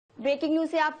Breaking news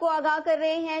से आपको आगाह कर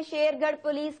रहे हैं। शेरगढ़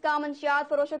पुलिस का मंशियात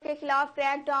फरोशों के खिलाफ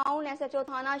क्रैक डाउन। SHO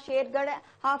थाना शेरगढ़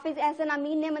हाफिज एहसन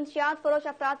अमीन ने मंशियात फरोश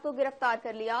अफराद को गिरफ्तार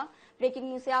कर लिया। ब्रेकिंग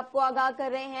न्यूज से आपको आगाह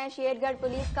कर रहे हैं। शेरगढ़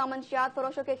पुलिस का मंशियात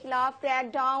फरोशों के खिलाफ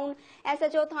क्रैक डाउन।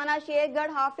 SHO थाना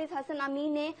शेरगढ़ हाफिज हसन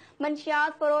अमीन ने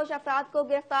मंशियात फरोश अफराद को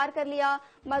गिरफ्तार कर लिया।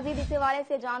 मजीद इस हवाले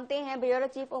से जानते हैं bureau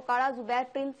chief Okara Zubair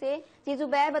Prince से। जी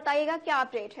जुबैर, बताइएगा क्या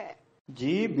अपडेट है?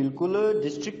 जी बिल्कुल,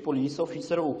 district police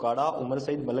officer Okara Umar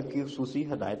Saeed Malak की खुसूसी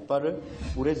हदायत पर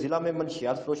पूरे जिला में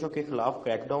मंशियात फरोशों के खिलाफ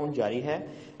क्रैकडाउन जारी है।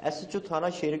 SHO थाना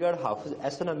शेरगढ़ हाफिज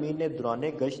एहसन अमीन ने दौरान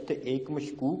गश्त एक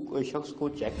मशकूक शख्स को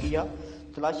चेक किया।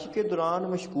 तलाशी के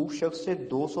दौरान मशकूक शख्स से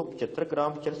 275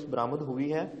 ग्राम चरस बरामद हुई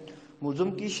है।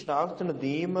 मुलजिम की शनाख्त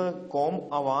नदीम कौम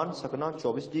आवान सकना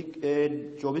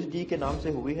 24D के नाम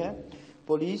से हुई है।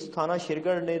 पुलिस थाना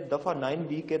शेरगढ़ ने दफा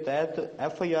 9B के तहत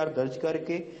FIR दर्ज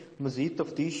करके मजीद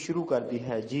तफ्तीश शुरू कर दी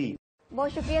है। जी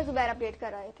बहुत शुक्रिया जुबैर, अपडेट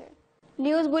कर रहे थे।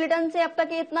 न्यूज बुलेटिन से अब तक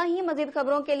इतना ही। मजीद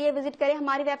खबरों के लिए विजिट करें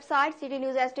हमारी वेबसाइट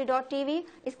citynewshd.tv।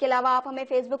 इसके अलावा आप हमें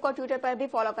फेसबुक और ट्विटर पर भी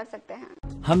फॉलो कर सकते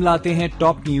हैं। हम लाते हैं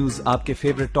टॉप न्यूज, आपके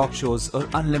फेवरेट टॉक शोज और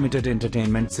अनलिमिटेड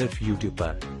एंटरटेनमेंट सिर्फ यूट्यूब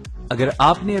पर। अगर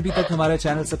आपने अभी तक हमारा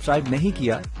चैनल सब्सक्राइब नहीं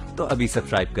किया तो अभी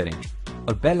सब्सक्राइब करें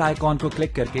और बेल आइकॉन को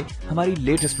क्लिक करके हमारी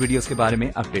लेटेस्ट वीडियोस के बारे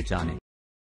में अपडेट जानें।